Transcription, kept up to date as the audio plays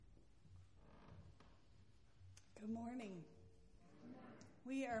Good morning.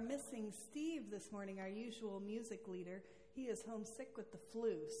 We are missing Steve this morning, our usual music leader. He is homesick with the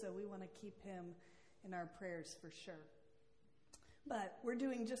flu, so we want to keep him in our prayers for sure. But we're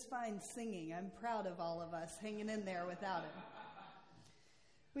doing just fine singing. I'm proud of all of us hanging in there without him.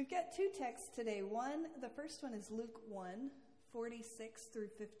 We've got two texts today. The first one is Luke 1, 46 through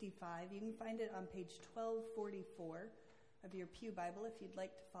 55. You can find it on page 1244 of your Pew Bible if you'd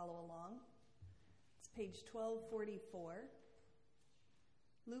like to follow along. It's page 1244,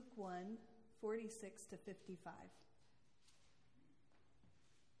 Luke 1, 46 to 55.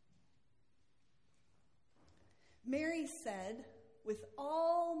 Mary said, "With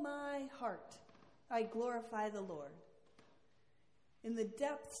all my heart I glorify the Lord. In the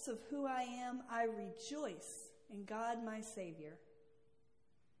depths of who I am, I rejoice in God my Savior.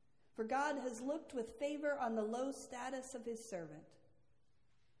 For God has looked with favor on the low status of his servant.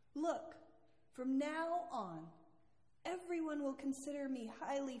 Look, from now on, everyone will consider me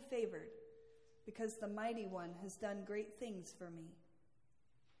highly favored, because the Mighty One has done great things for me.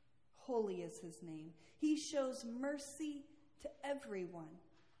 Holy is his name. He shows mercy to everyone,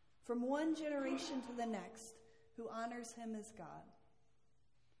 from one generation to the next, who honors him as God.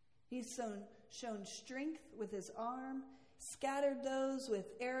 He's shown strength with his arm, scattered those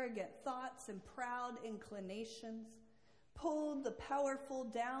with arrogant thoughts and proud inclinations, pulled the powerful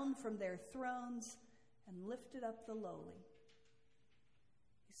down from their thrones, and lifted up the lowly.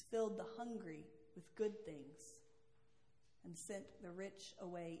 He's filled the hungry with good things and sent the rich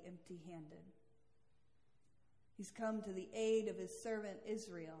away empty-handed. He's come to the aid of his servant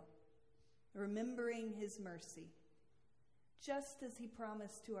Israel, remembering his mercy, just as he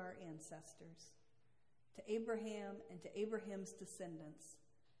promised to our ancestors, to Abraham and to Abraham's descendants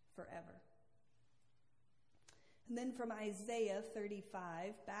forever." And then from Isaiah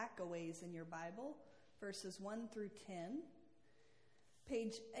 35, back a ways in your Bible, verses 1 through 10,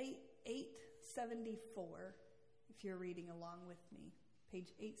 page 874, if you're reading along with me,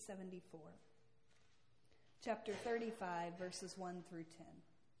 page 874. Chapter 35, verses 1 through 10.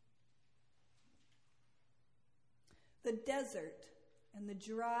 "The desert and the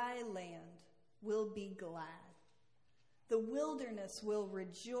dry land will be glad. The wilderness will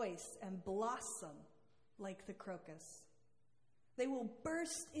rejoice and blossom like the crocus. They will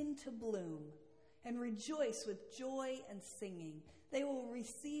burst into bloom and rejoice with joy and singing. They will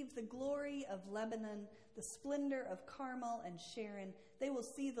receive the glory of Lebanon, the splendor of Carmel and Sharon. They will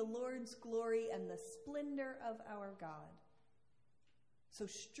see the Lord's glory and the splendor of our God. So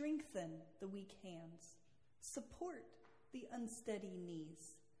strengthen the weak hands. Support the unsteady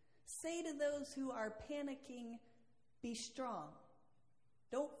knees. Say to those who are panicking, 'Be strong.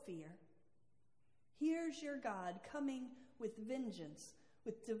 Don't fear. Here's your God coming with vengeance,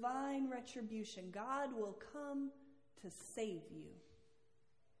 with divine retribution. God will come to save you.'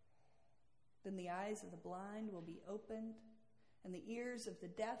 Then the eyes of the blind will be opened, and the ears of the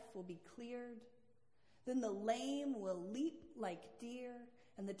deaf will be cleared. Then the lame will leap like deer,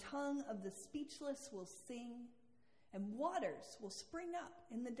 and the tongue of the speechless will sing. And waters will spring up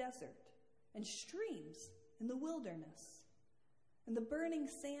in the desert, and streams in the wilderness. And the burning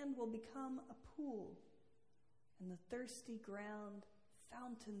sand will become a pool, and the thirsty ground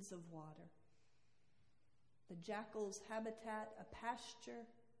fountains of water. The jackal's habitat a pasture.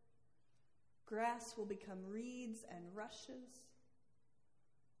 Grass will become reeds and rushes.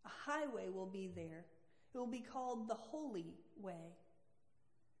 A highway will be there. It will be called the Holy Way.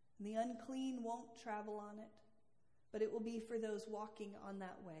 And the unclean won't travel on it, but it will be for those walking on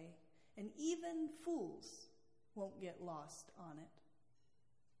that way. And even fools won't get lost on it.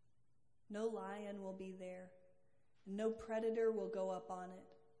 No lion will be there, and no predator will go up on it.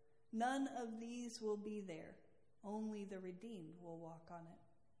 None of these will be there. Only the redeemed will walk on it.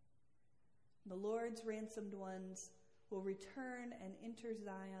 The Lord's ransomed ones will return and enter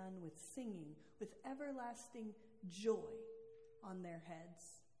Zion with singing, with everlasting joy on their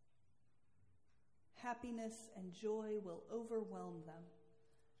heads. Happiness and joy will overwhelm them.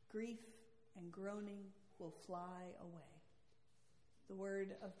 Grief and groaning will fly away." The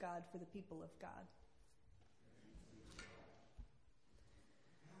word of God for the people of God.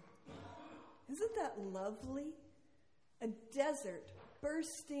 Isn't that lovely? A desert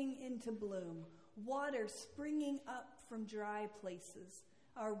bursting into bloom, water springing up from dry places,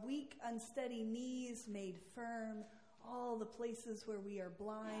 our weak, unsteady knees made firm, all the places where we are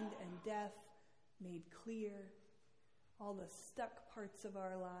blind and deaf made clear, all the stuck parts of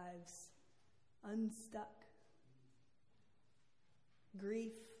our lives unstuck.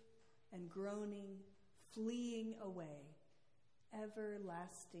 Grief and groaning fleeing away,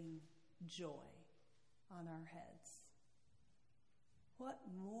 everlasting joy on our heads. What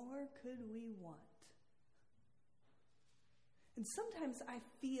more could we want? And sometimes I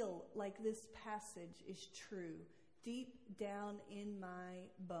feel like this passage is true deep down in my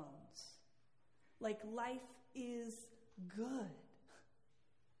bones. Like life is good.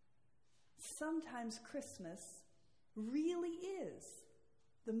 Sometimes Christmas really is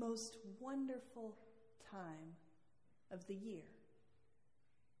the most wonderful time of the year.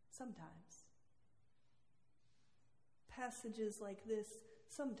 Sometimes. Passages like this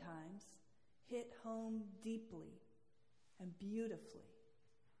sometimes hit home deeply and beautifully.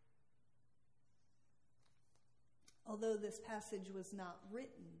 Although this passage was not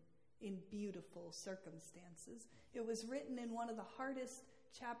written in beautiful circumstances, it was written in one of the hardest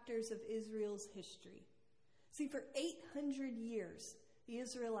chapters of Israel's history. See, for 800 years, the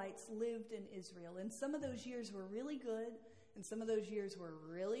Israelites lived in Israel, and some of those years were really good, and some of those years were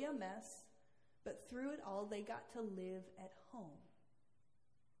really a mess, but through it all, they got to live at home.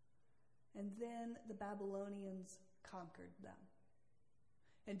 And then the Babylonians conquered them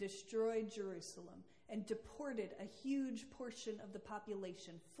and destroyed Jerusalem and deported a huge portion of the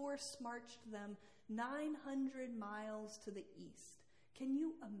population, force-marched them 900 miles to the east. Can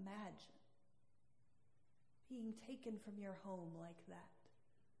you imagine being taken from your home like that?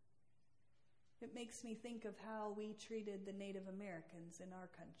 It makes me think of how we treated the Native Americans in our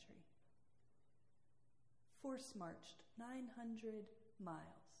country. Force-marched 900 miles.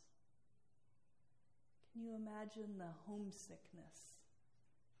 Can you imagine the homesickness,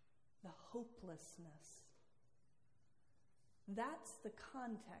 the hopelessness? That's the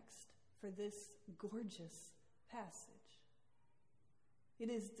context for this gorgeous passage. It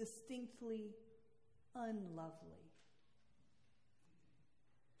is distinctly unlovely.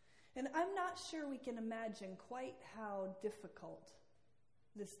 And I'm not sure we can imagine quite how difficult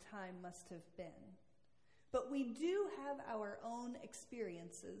this time must have been. But we do have our own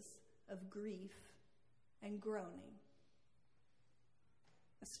experiences of grief and groaning,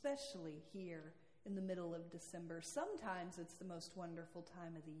 especially here in the middle of December. Sometimes it's the most wonderful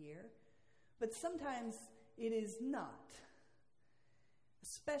time of the year, but sometimes it is not,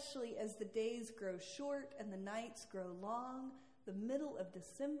 especially as the days grow short and the nights grow long. The middle of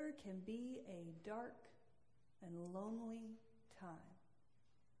December can be a dark and lonely time.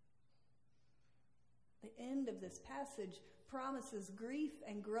 The end of this passage promises grief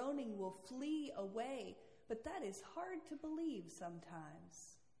and groaning will flee away, but that is hard to believe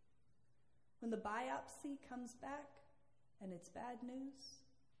sometimes. When the biopsy comes back and it's bad news,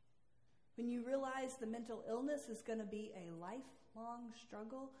 when you realize the mental illness is going to be a lifelong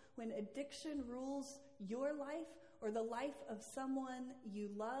struggle, when addiction rules your life or the life of someone you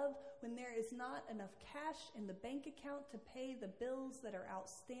love, when there is not enough cash in the bank account to pay the bills that are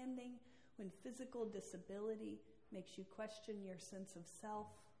outstanding, when physical disability makes you question your sense of self,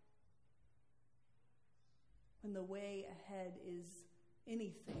 when the way ahead is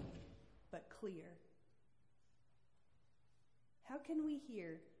anything but clear. How can we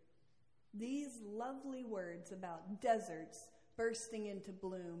hear these lovely words about deserts bursting into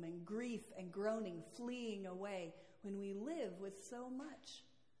bloom and grief and groaning fleeing away when we live with so much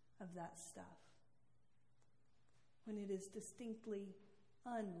of that stuff? When it is distinctly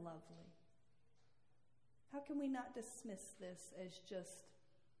unlovely? How can we not dismiss this as just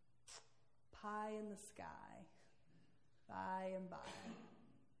pie in the sky, by and by?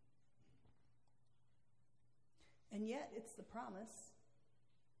 And yet it's the promise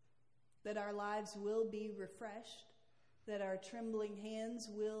that our lives will be refreshed, that our trembling hands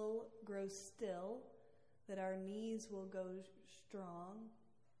will grow still, that our knees will go strong,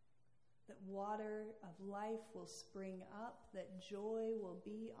 that water of life will spring up, that joy will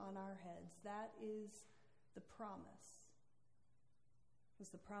be on our heads. That is the promise. It was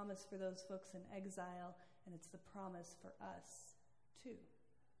the promise for those folks in exile, and it's the promise for us too.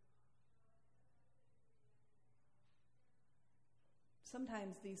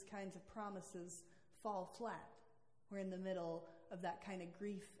 Sometimes these kinds of promises fall flat. We're in the middle of that kind of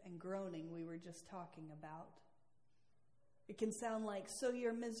grief and groaning we were just talking about. It can sound like, so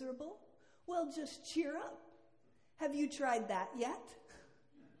you're miserable? Well, just cheer up. Have you tried that yet?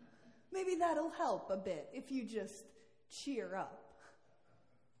 Maybe that'll help a bit if you just cheer up.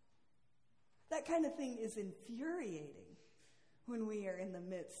 That kind of thing is infuriating when we are in the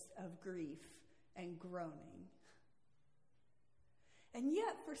midst of grief and groaning. And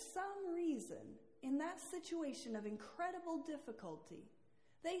yet, for some reason, in that situation of incredible difficulty,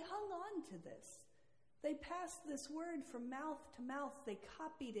 they hung on to this. They passed this word from mouth to mouth. They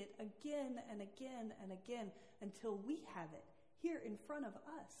copied it again and again and again until we have it here in front of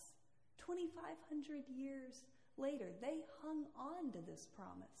us, 2,500 years later, they hung on to this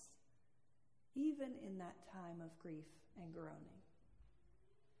promise, even in that time of grief and groaning.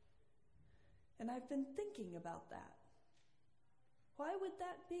 And I've been thinking about that. Why would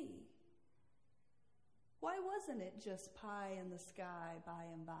that be? Why wasn't it just pie in the sky by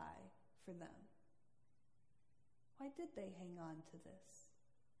and by for them? Why did they hang on to this?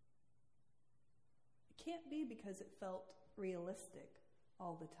 It can't be because it felt realistic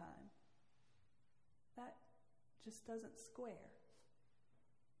all the time. That just doesn't square.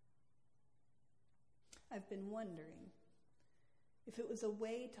 I've been wondering if it was a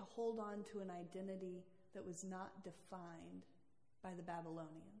way to hold on to an identity that was not defined by the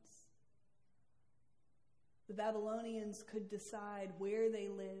Babylonians. The Babylonians could decide where they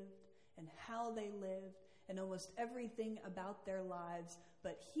lived and how they lived and almost everything about their lives,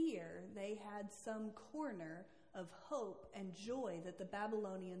 but here they had some corner of hope and joy that the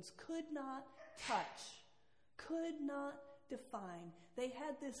Babylonians could not touch, could not define. They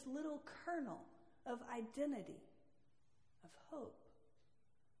had this little kernel of identity, of hope,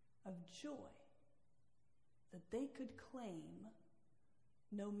 of joy that they could claim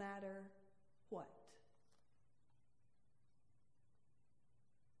no matter what.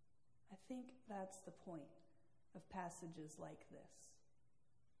 I think that's the point of passages like this.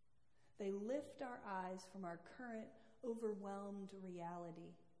 They lift our eyes from our current overwhelmed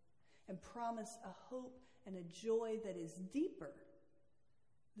reality and promise a hope and a joy that is deeper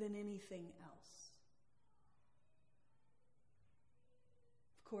than anything else.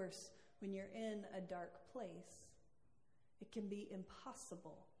 Of course, when you're in a dark place, it can be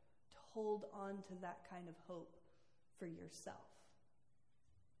impossible to hold on to that kind of hope for yourself.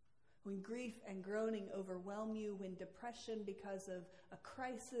 When grief and groaning overwhelm you, when depression because of a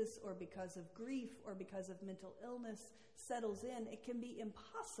crisis or because of grief or because of mental illness settles in, it can be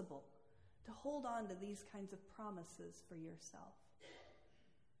impossible to hold on to these kinds of promises for yourself.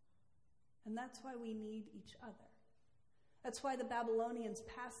 And that's why we need each other. That's why the Babylonians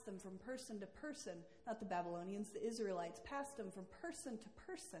passed them from person to person. Not the Babylonians, the Israelites passed them from person to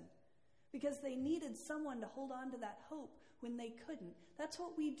person because they needed someone to hold on to that hope when they couldn't. That's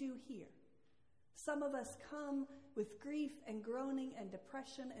what we do here. Some of us come with grief and groaning and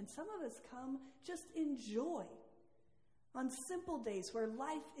depression, and some of us come just in joy on simple days where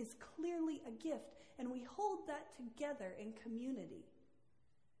life is clearly a gift, and we hold that together in community.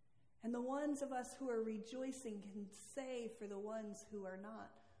 And the ones of us who are rejoicing can say for the ones who are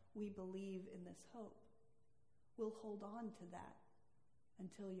not, we believe in this hope. We'll hold on to that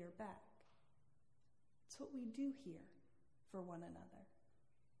until you're back. It's what we do here for one another.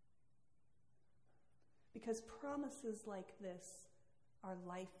 Because promises like this are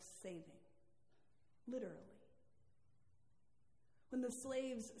life-saving, literally. When the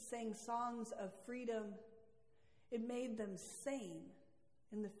slaves sang songs of freedom, it made them sane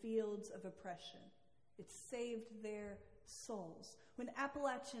in the fields of oppression. It saved their souls. When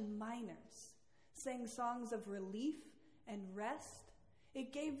Appalachian miners sang songs of relief and rest,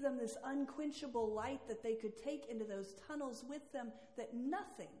 it gave them this unquenchable light that they could take into those tunnels with them that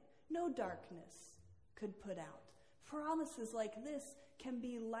nothing, no darkness, could put out. Promises like this can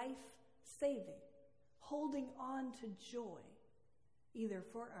be life-saving, holding on to joy, either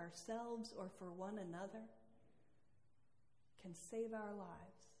for ourselves or for one another, can save our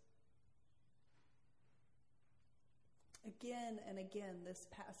lives. Again and again, this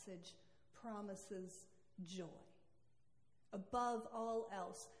passage promises joy. Above all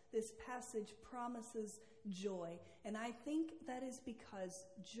else, this passage promises joy. And I think that is because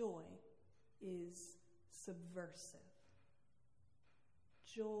joy is subversive.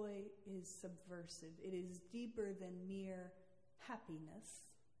 Joy is subversive. It is deeper than mere happiness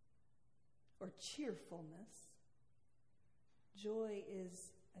or cheerfulness. Joy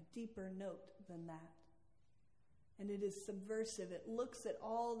is a deeper note than that. And it is subversive. It looks at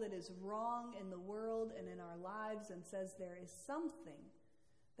all that is wrong in the world and in our lives and says there is something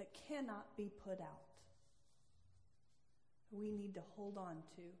that cannot be put out. We need to hold on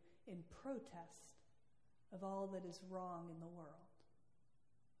to in protest of all that is wrong in the world.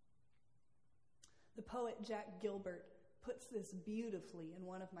 The poet Jack Gilbert puts this beautifully in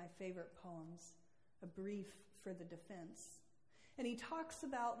one of my favorite poems, A Brief for the Defense. And he talks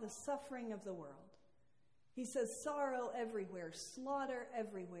about the suffering of the world. He says, sorrow everywhere, slaughter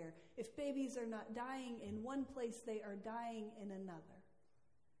everywhere. If babies are not dying in one place, they are dying in another.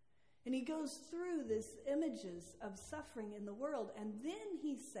 And he goes through these images of suffering in the world, and then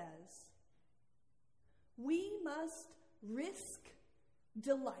he says, we must risk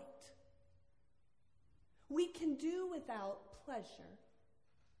delight. We can do without pleasure,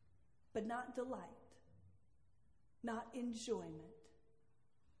 but not delight, not enjoyment.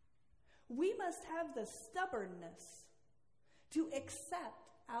 We must have the stubbornness to accept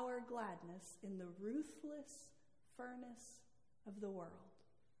our gladness in the ruthless furnace of the world.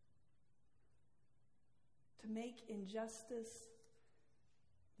 To make injustice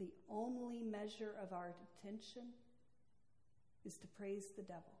the only measure of our attention is to praise the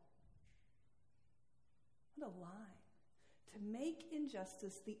devil. What a lie. To make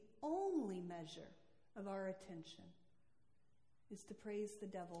injustice the only measure of our attention is to praise the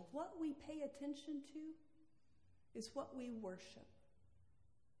devil. What we pay attention to is what we worship.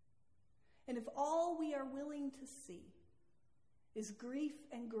 And if all we are willing to see is grief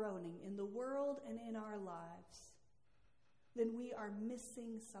and groaning in the world and in our lives, then we are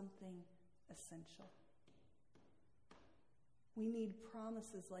missing something essential. We need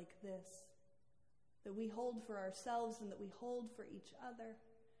promises like this that we hold for ourselves and that we hold for each other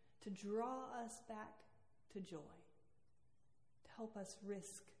to draw us back to joy, to help us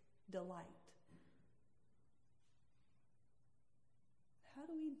risk delight. How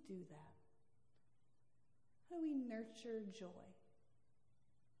do we do that? How do we nurture joy?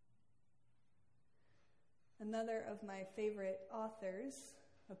 Another of my favorite authors,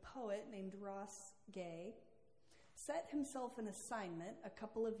 a poet named Ross Gay, set himself an assignment a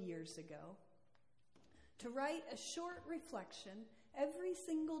couple of years ago to write a short reflection every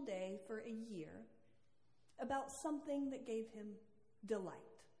single day for a year about something that gave him delight.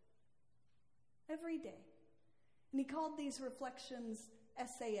 Every day. And he called these reflections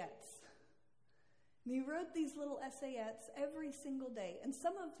essayettes. And he wrote these little essayettes every single day. And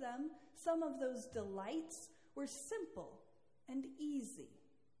some of those delights were simple and easy.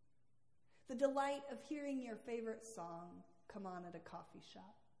 The delight of hearing your favorite song come on at a coffee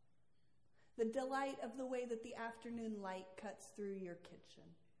shop. The delight of the way that the afternoon light cuts through your kitchen.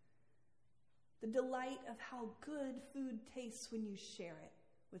 The delight of how good food tastes when you share it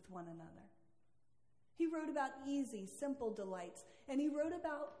with one another. He wrote about easy, simple delights, and he wrote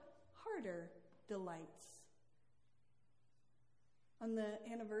about harder delights. On the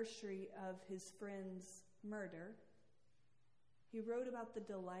anniversary of his friend's murder, he wrote about the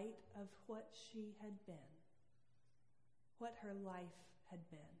delight of what she had been, what her life had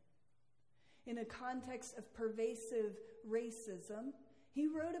been. In a context of pervasive racism, he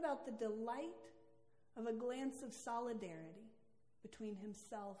wrote about the delight of a glance of solidarity between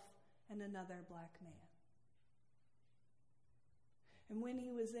himself and another black man. And when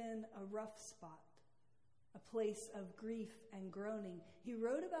he was in a rough spot, a place of grief and groaning, he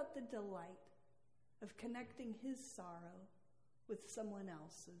wrote about the delight of connecting his sorrow with someone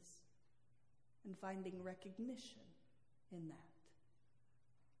else's and finding recognition in that.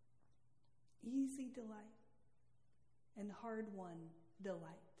 Easy delight and hard-won delight.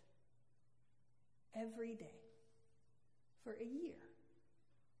 Every day for a year.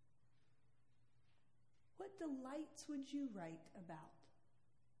 What delights would you write about?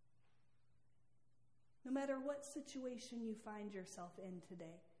 No matter what situation you find yourself in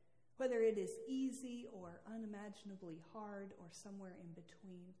today, whether it is easy or unimaginably hard or somewhere in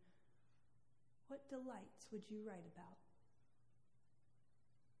between, what delights would you write about?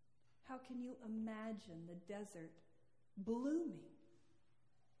 How can you imagine the desert blooming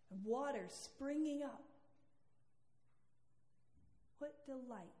and water springing up? What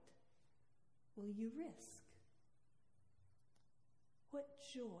delight will you risk? What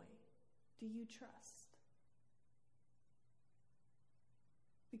joy do you trust?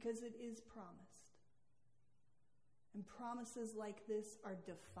 Because it is promised. And promises like this are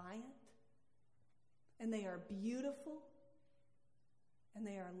defiant, and they are beautiful, and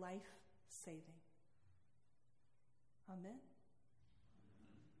they are life-saving. Amen.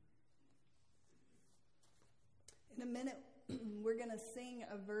 In a minute, we're going to sing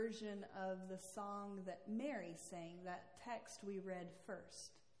a version of the song that Mary sang, that text we read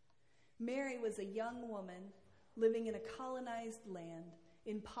first. Mary was a young woman living in a colonized land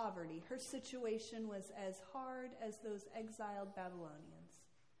in poverty. Her situation was as hard as those exiled Babylonians.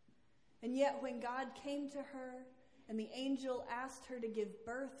 And yet when God came to her and the angel asked her to give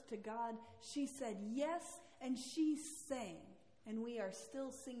birth to God, she said yes, and she sang. And we are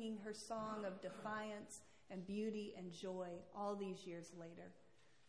still singing her song of defiance and beauty and joy all these years later.